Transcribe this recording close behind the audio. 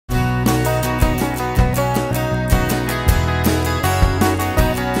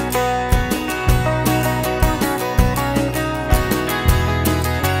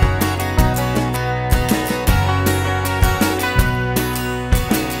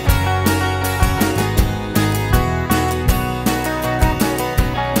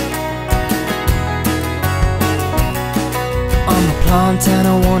plant and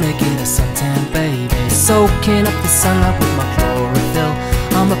I wanna get a suntan, baby. Soaking up the sunlight with my chlorophyll.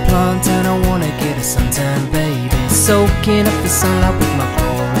 I'm a plant and I wanna get a suntan, baby. Soaking up the sunlight with my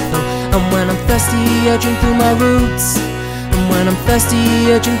chlorophyll. And when I'm thirsty, I drink through my roots. And when I'm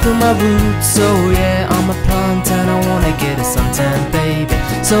thirsty, I drink through my roots. Oh yeah, I'm a plant and I wanna get a suntan, baby.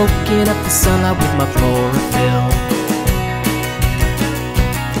 Soaking up the sunlight with my chlorophyll.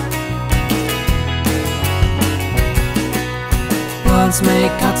 Plants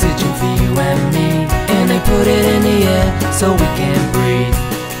make oxygen for you and me, and they put it in the air so we can breathe.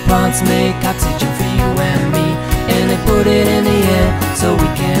 Plants make oxygen for you and me, and they put it in the air so we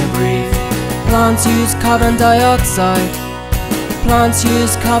can breathe. Plants use carbon dioxide. Plants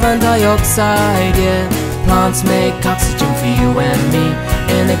use carbon dioxide, yeah. Plants make oxygen for you and me,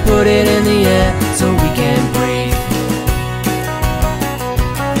 and they put it in the air so we can breathe.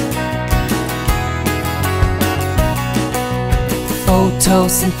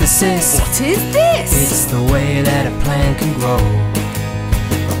 Photosynthesis. What is this? It's the way that a plant can grow.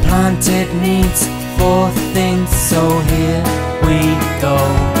 A plant, it needs 4 things, so here we go.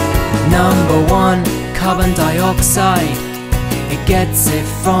 Number 1, carbon dioxide. It gets it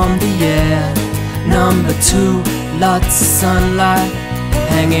from the air. Number 2, lots of sunlight,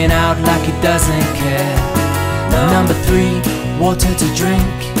 hanging out like it doesn't care. Number 3, water to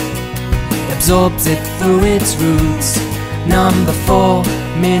drink. Absorbs it through its roots. Number 4,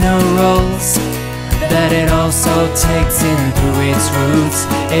 minerals that it also takes in through its roots.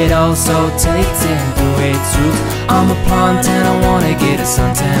 It also takes in through its roots. I'm a plant and I wanna get a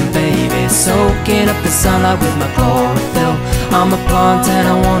suntan, baby. Soaking up the sunlight with my chlorophyll. I'm a plant and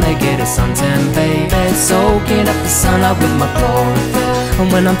I wanna get a suntan, baby. Soaking up the sunlight with my chlorophyll.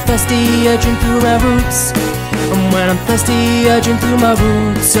 And when I'm thirsty, I drink through my roots. And when I'm thirsty, I drink through my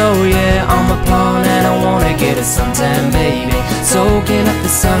roots. Oh yeah, I'm a plant and I wanna get a suntan, baby. Soaking up the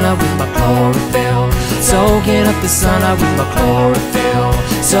sunlight with my chlorophyll. Soaking up the sunlight with my chlorophyll.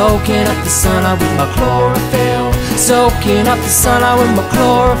 Soaking up the sunlight with my chlorophyll. Soaking up the sunlight with my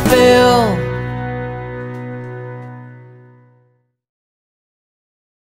chlorophyll.